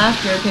it in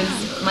laughter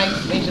because Mike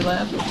made you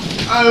laugh.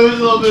 I was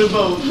a little bit of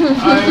both.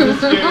 I was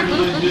scared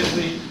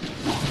legitimately.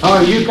 Oh,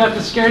 you got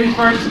the scaredy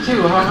farts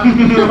too, huh?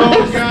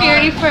 Oh god.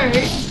 Scaredy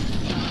first.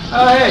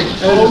 Oh hey!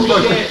 Oh,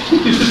 shit!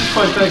 You just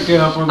fucked that guy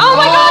up on Oh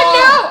my god,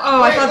 no!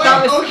 Oh, I Wait, thought wait,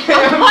 that was. okay.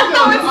 I thought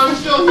that was. I'm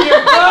still here.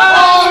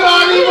 Oh,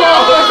 not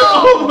anymore!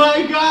 Oh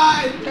my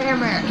god!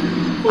 Damn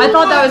it. I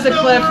thought that was a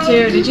cliff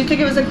too. Did you think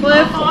it was a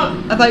cliff?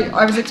 I thought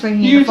I was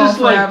expecting you You to fall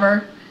just, like,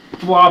 forever.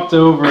 Flopped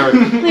over.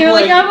 You're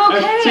like, I'm a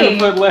okay.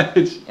 2-foot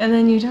ledge. And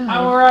then you died.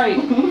 I'm alright.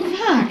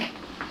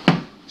 Fuck.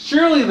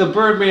 Surely the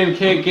Birdman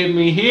can't get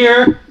me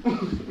here.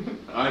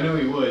 I knew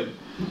he would.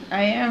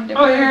 I am.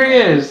 Oh, here he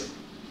is.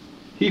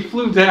 He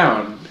flew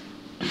down.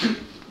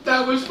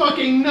 That was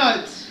fucking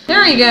nuts.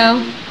 There we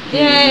go.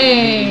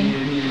 Yay.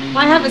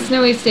 Why have a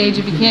snowy stage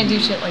if you can't do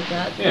shit like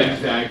that? Yeah.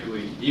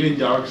 Exactly. Even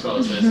Dark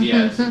Souls says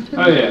yes.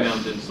 Oh yeah.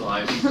 Mountain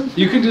slides.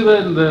 You can do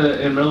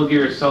that in Metal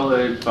Gear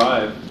Solid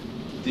 5.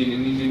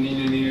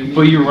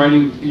 But you're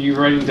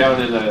writing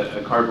down in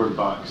a cardboard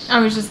box. I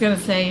was just gonna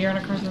say you're in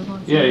a cardboard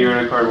box. Yeah, you're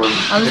in a cardboard.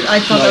 I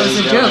thought that was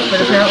a joke,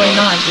 but apparently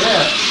not.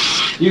 Yeah.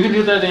 You can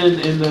do that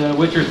in The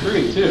Witcher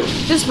 3 too.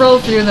 Just roll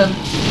through them.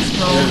 Just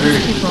roll. Yeah, very-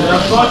 Just keep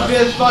Now,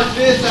 rolling. fuck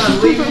this,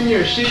 I'm leaving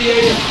your shitty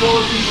area full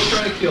of people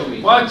trying to kill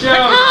me. Watch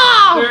out!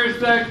 Ow!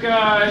 There's that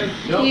guy.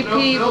 Nope, Peep, nope,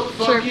 peep, nope,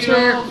 chirp, fuck it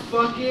chirp. all,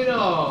 fuck it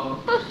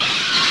all.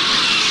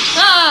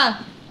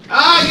 Ah!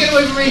 Ah, get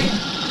away from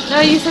me!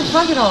 No, you said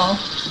fuck it all.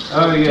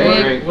 Oh yeah,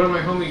 Drink. great. Where did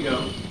my homie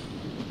go?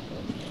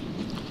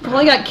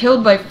 Probably got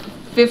killed by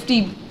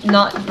 50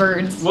 not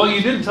birds. Well,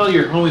 you didn't tell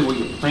your homie what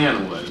your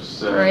plan was.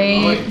 So.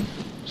 Right.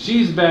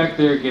 She's back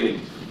there getting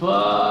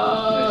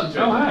fucked.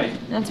 Oh hi.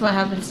 That's what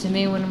happens to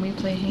me when we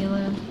play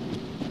Halo.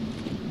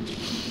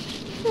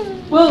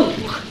 Well.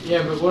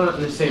 Yeah, but we're not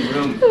in the same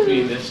room,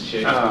 me and this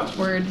chick. Word.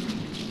 Word-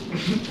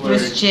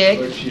 this chick.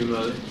 word to your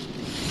mother.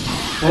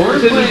 Well,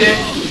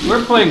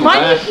 we're playing Why do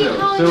you Glass keep though,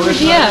 calling so him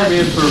it's a not dick? gonna be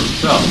in for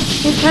himself.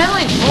 He's kind of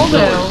like So Aldo.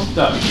 we're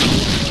stuck.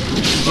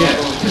 Yeah.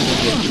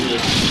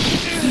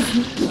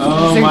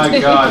 Oh my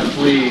god,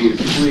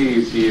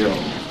 please heal.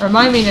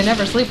 Remind me to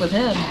never sleep with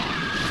him.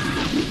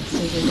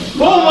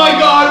 Oh my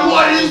god,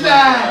 what is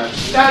that?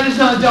 That is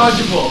not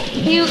dodgeable.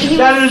 He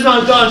That is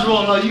not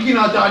dodgeable at all. You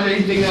cannot dodge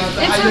anything that.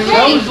 It's I've never- okay.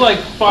 That was like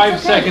 5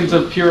 It's okay. seconds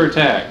of pure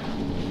attack.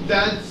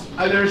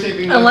 I've never seen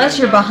anything. unless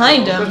you're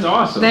behind him, That's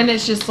awesome. then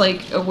it's just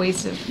like a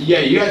waste of. Yeah,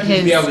 you have to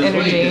his be able to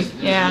energy, There's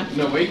yeah.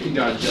 No way you can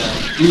dodge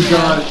that. You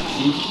dodge.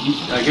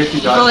 I guess you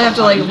You dodge. probably have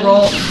to like behind him.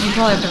 roll. You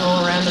probably have to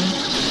roll around him.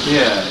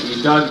 Yeah,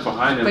 you dodge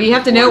behind him. But you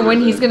have to know before when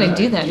the he's gonna attack.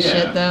 do that Yeah.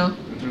 shit though.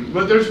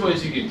 But there's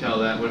ways you can tell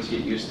that once you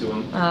get used to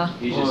him.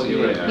 He's just Well,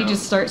 doing yeah. it. He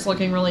just starts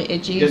looking really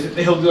itchy.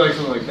 He'll do like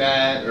something like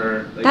that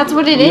or. Like That's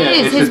what it Yeah,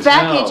 is. it's His a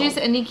back tell. itches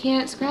and he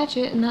can't scratch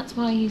it, and that's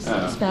why he's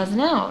Oh.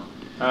 spazzing out.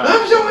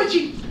 I'm so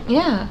itchy.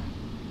 Yeah,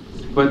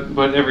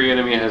 But every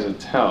enemy has a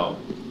tell,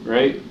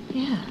 right?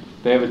 yeah.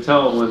 They have a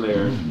tell when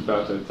they're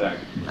about to attack.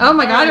 Oh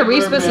my god, are we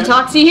Hi, supposed to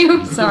Birdman. talk to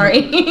you?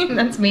 Sorry,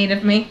 that's mean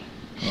of me.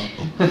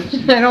 I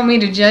don't mean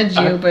to judge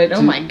you, but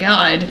oh my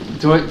god.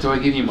 Do I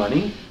give you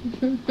money?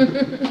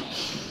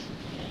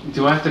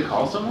 Do I have to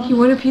call someone? You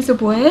want a piece of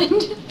bread?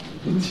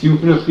 Do you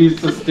want a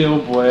piece of stale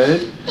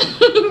bread?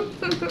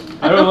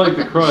 I don't like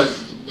the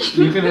crust.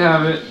 You can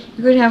have it.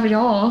 You could have it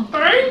all.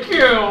 Thank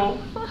you. Oh,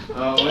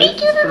 what is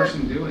this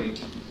person doing?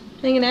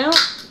 Hanging out?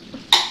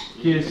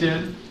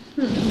 Kissing.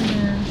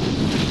 Yeah.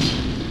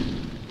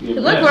 You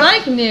Look bet. what I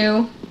can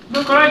do.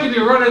 Look what I can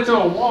do. Run into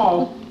a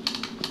wall.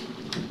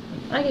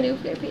 I can do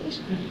flippies.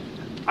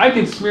 I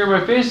can smear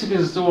my face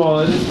against the wall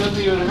and it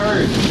doesn't even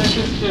hurt. Check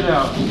this shit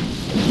out.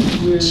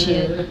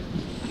 Shit.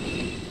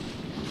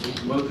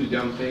 Both do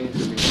dumb things.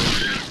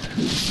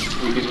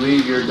 You can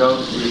leave your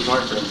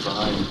smart friends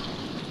behind.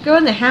 Go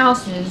in the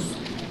houses.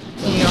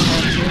 Well, you don't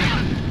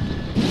have to.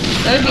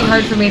 That would be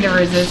hard for me to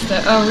resist.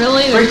 Oh,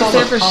 really? They're Break just all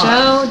there the for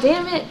pots. show?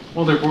 Damn it.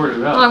 Well, they're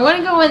boarded up. Oh, I want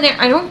to go in there.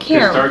 I don't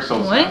care. I Dark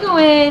Souls want to happen. go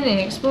in and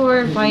explore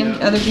and find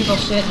Yeah. other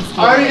people's shit and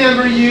steal I it.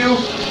 remember you.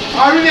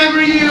 I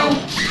remember you.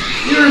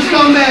 You're a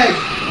scumbag.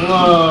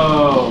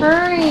 Whoa.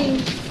 Hurry.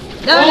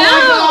 No, Oh no.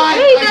 my god.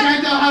 Hey, I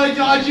can't tell how to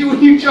dodge you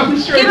when you jump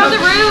straight get on up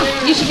the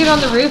roof. You should get on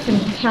the roof and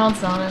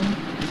pounce on him.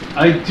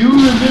 I do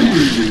remember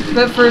you.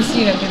 But first,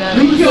 you know, get out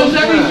of He kills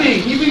here.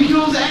 everything. He even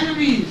kills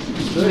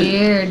enemies.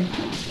 Weird.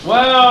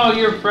 Wow,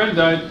 your friend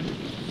died.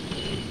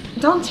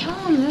 Don't tell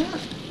him that.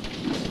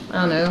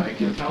 I don't know. I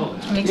can tell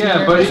that. Makes me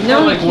Yeah, but nervous. he's No,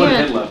 got you like one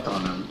can't. hit left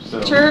on him.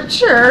 So. Chirp,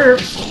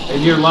 chirp.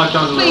 And you're locked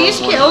onto the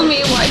Please one. kill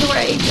me. Why do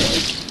I hate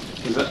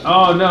this? Is that,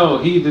 oh no,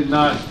 he did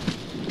not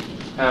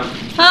have.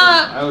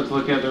 Huh? I was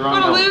looking at the wrong What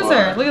a health loser.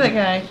 bar. Look at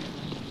that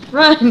guy.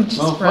 Run.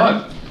 Just Oh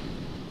run. fuck.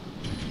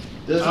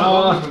 There's no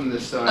one from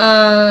this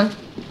side.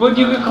 But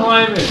you can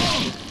climb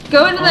it.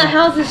 Go into that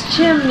house's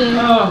chimney.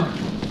 Oh.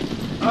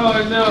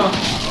 Oh no.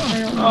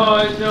 Oh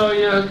I know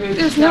you get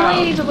There's no stabbed.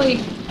 way to like.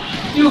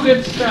 You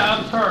get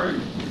stabbed hard.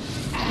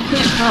 You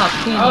can't pop,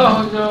 can you?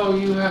 Oh no,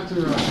 you have to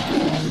run.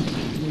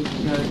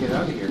 You gotta get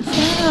out of here.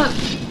 Stop.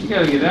 You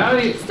gotta get out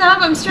of here.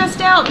 Stop. I'm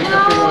stressed out. I think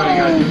I figure out what I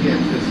gotta do No.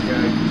 against this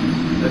guy.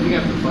 I think I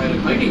have to fight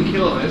him. I can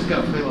kill him. I just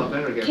gotta play a lot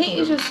better against Can't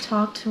you him. just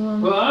talk to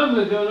him? Well, I'm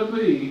gonna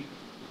be.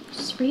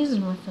 Just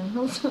reason with him.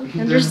 He'll When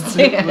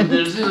understand.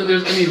 there's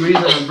any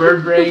reason I'm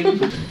bird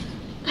brain.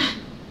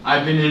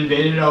 I've been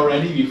invaded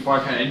already before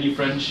I had any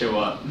friends show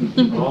up.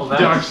 Well,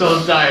 that's. Dark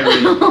Souls Diary.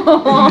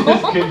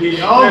 This could be.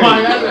 Oh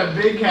my god, that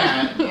big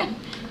cat.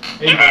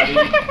 Hey, buddy.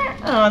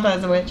 Oh, I thought it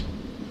was a witch.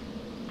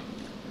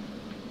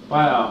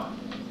 Wow.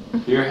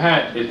 Your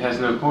hat, it has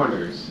no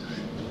corners.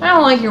 I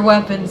don't like your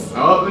weapons.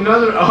 Oh,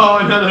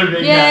 another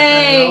big Yay.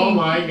 cat. Oh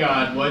my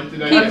god, what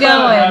did I Keep do? going.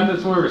 I had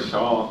this more of a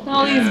shawl.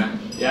 All Yeah,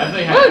 yeah, I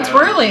think I these. Oh, had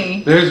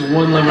twirly. There's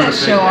one limit That to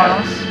big show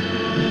off.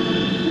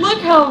 hats. Look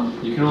how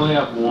You can only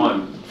have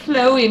one.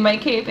 flowy my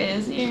cape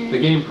is. The Yeah.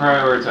 game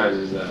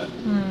prioritizes that.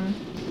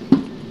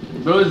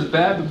 Hmm. Those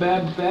bad.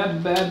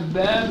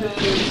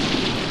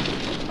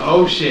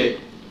 Oh shit.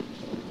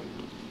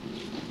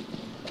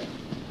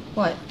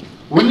 What?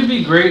 Wouldn't it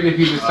be great if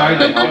he decided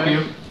to help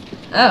you?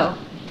 Oh.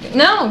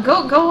 No,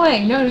 go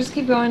away. No, just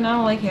keep going. I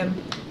don't like him.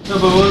 No,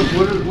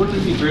 but wouldn't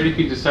it be great if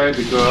he decided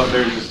to go out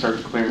there and just start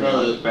clearing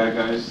out the bad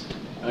guys?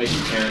 Oh, you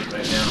can't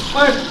right now.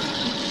 What?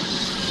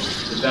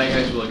 The bad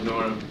guys will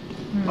ignore him.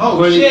 Hmm. Oh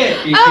But shit!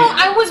 he Oh, can't-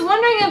 I was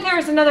wondering if there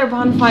was another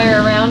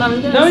bonfire around. I was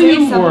gonna No, say you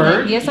something.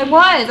 weren't. Yes, I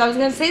was. I was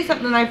gonna say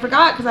something and I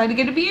forgot because I had to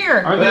get a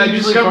beer. Aren't But I they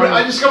usually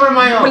discovered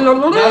my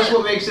own. That's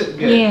what makes it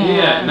good. Yeah.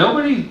 Yeah, none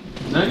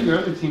of your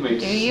other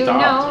teammates Do you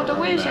stopped know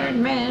the around wizard that.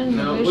 man?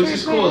 No, the which wizard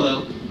is cool man.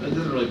 though. That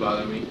doesn't really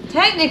bother me.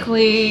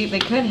 Technically, they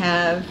could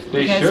have.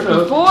 They because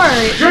should've. before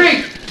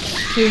Drink!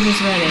 he was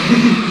just running.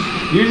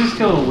 You're just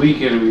killing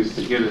weak enemies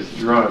to get us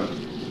drunk.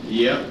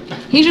 Yep.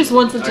 He just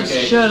wants us to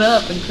Okay. shut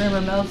up and cram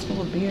our mouths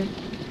full of beer.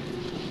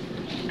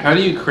 How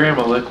do you cram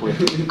a liquid?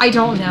 I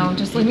don't know.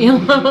 Just leave me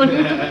alone.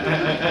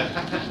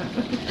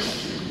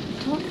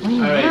 Don't leave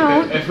me Alright,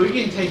 out. if we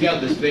can take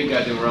out this big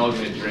guy, then we're all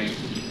gonna drink.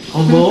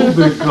 Hello,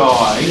 big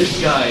guy.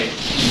 This guy.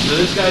 So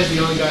this guy's the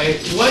only guy.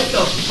 What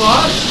the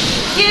fuck?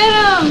 Get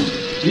him!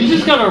 You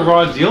just got a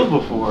raw deal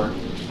before.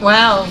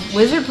 Wow,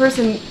 wizard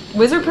person did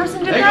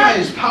That that? guy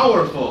is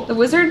powerful. The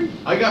wizard?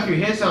 I got a few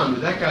hits on him,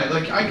 but that guy,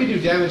 like, I could do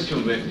damage to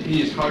him, but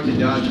he is hard to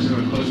dodge just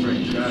on a close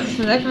range guy.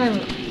 So that guy.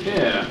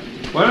 Yeah.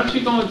 Why don't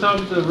you go on top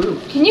of the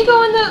roof? Can you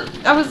go in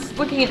the? I was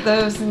looking at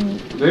those and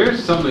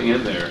There's something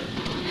in there.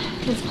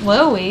 it's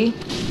glowy.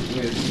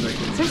 It's like,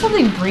 Is there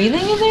something breathing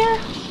in there?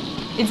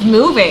 It's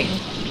moving.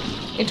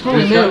 It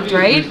totally moved, There's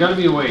right? gotta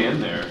be a way in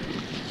there.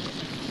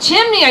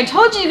 Chimney! I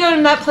told you to go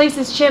to that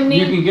place's chimney.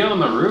 You can get on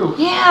the roof.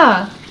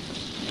 Yeah,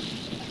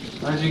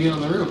 How'd you get on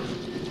the roof?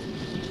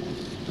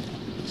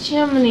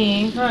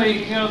 chimney. No, you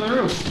can get on the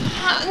roof.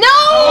 No!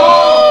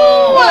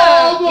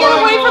 Oh Get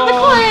my away from the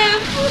God.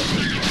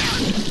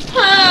 cliff!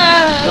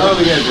 Ah, Oh,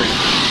 we gotta drink.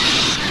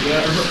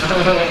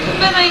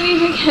 but I need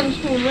to get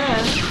through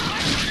that.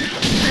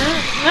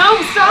 No,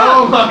 oh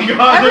stop! my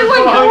god! Everyone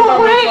they're go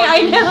falling away! from I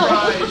the know.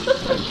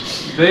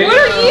 fucking They, What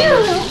are you?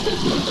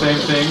 Same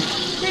thing.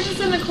 You're just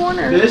in the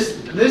corner. This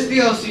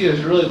DLC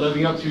is really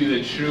living up to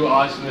the true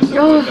awesomeness of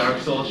Ugh. what Dark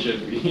Souls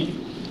should be.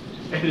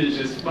 It is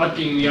just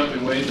fucking me up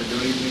in ways that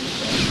don't even make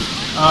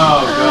sense.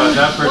 Oh god,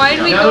 that person. Why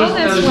do we got- go Now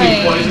this there's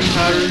way? big poison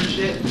powder and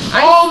shit.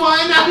 I- Oh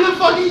my! Now the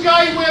fucking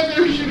guy went up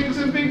there shooting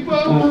some big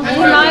bow. Oh. And Can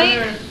right I-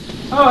 there.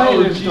 Oh,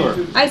 hey, there's a door.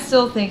 Jesus. I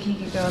still think he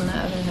could go in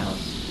that other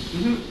house.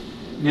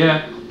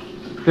 Yeah.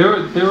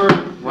 There were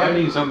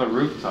writings on the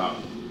rooftop.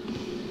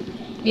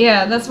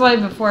 Yeah, that's why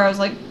before I was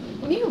like,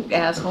 you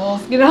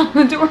assholes, get out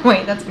the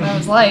doorway. That's what I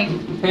was like.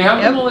 Hey,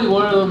 how come Yep. only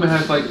one of them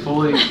has like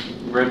fully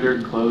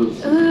rendered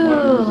clothes? and one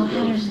of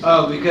them is a ghost?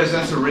 Oh, because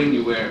that's a ring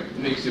you wear. It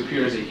makes you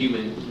appear as a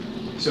human.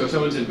 So if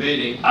someone's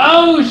invading.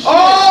 Oh shit!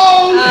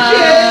 Oh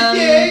Um,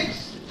 shit!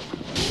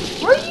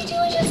 Dicks! What are you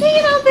doing just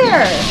hanging out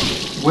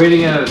there?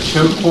 Waiting at a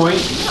choke point.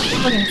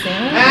 Fucking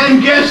Santa.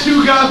 And guess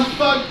who got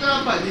fucked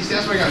up? At least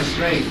that's why I got a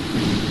strength.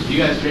 You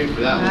guys drink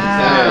for that one.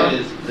 Wow. That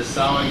is the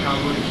solid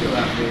combo to kill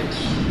that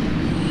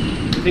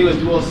bitch. The thing with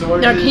dual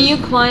swords Now, is... can you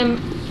climb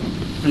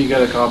You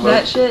got a combo.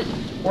 that shit?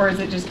 Or is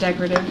it just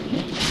decorative?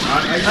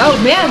 I- Oh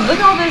man, look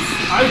at all this.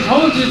 I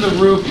told you the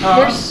rooftop.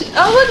 There's,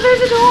 oh look,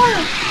 there's a door.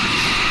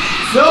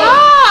 No!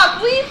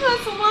 Stop! Leave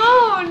us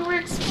alone. We're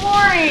exploring.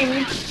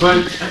 boring.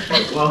 But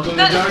Welcome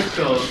That- to Dark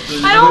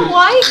Souls. I don't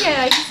like it.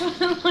 I just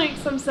want like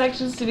some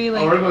sections to be Oh,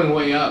 like. we're going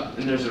way up,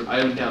 and there's an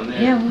item down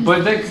there. Yeah.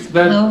 but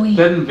Chloe.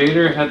 that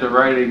invader had the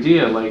right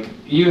idea. Like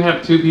you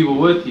have two people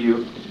with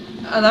you.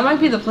 That might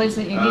be the place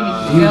that you need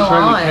to He's go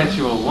trying on. to catch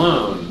you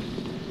alone.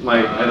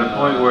 Like at a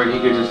point where he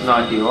could just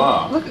knock you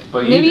off. Look,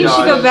 But maybe you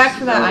should go dodged, back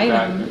for that go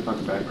back, item.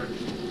 fucking backward.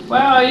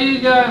 Wow, you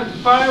got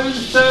 5 and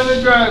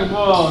 7 Dragon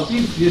Balls.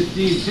 You just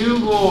need 2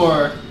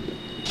 more.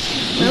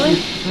 Really?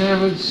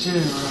 7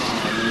 shit.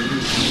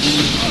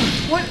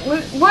 What? Oh, No!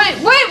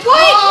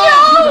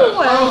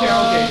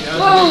 okay. That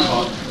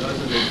Whoa.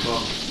 was a big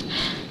fault.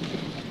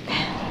 I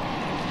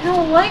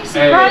don't like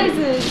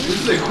surprises.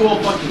 This is a cool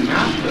fucking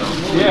map, though.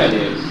 Yeah, it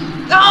is.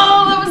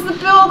 Oh, that was the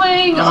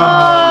building. Oh,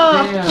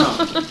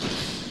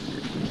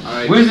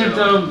 Alright,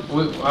 Wizardom. Damn.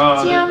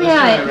 Let's Yeah.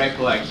 try to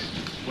recollect.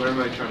 Where am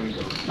I trying to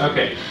go?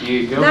 Okay,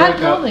 you go That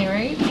back up. building,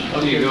 right?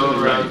 Oh, you go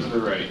around to the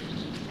right.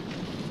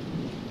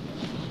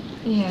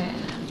 Yeah.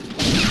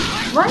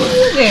 Why are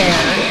you there?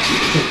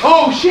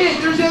 Oh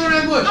shit! There's the other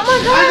ambush! Oh my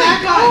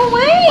That god! guy! Go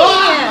away!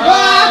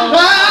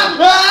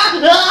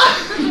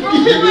 Roll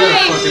You away!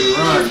 gotta fucking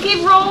run. Just keep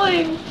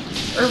rolling.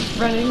 Or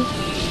running.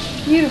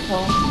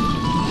 Beautiful.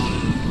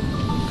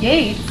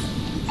 Gates.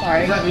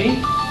 Sorry. Is that me?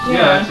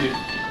 Yeah, that's you.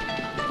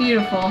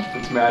 Beautiful.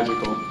 It's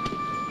magical.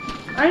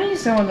 I need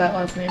someone with that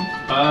last name.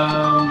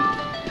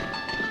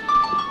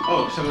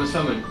 Oh, someone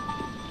summon.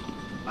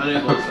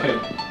 Unable to Okay.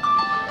 summon.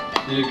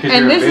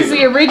 And this is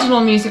the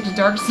original music to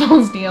Dark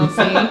Souls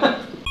DLC.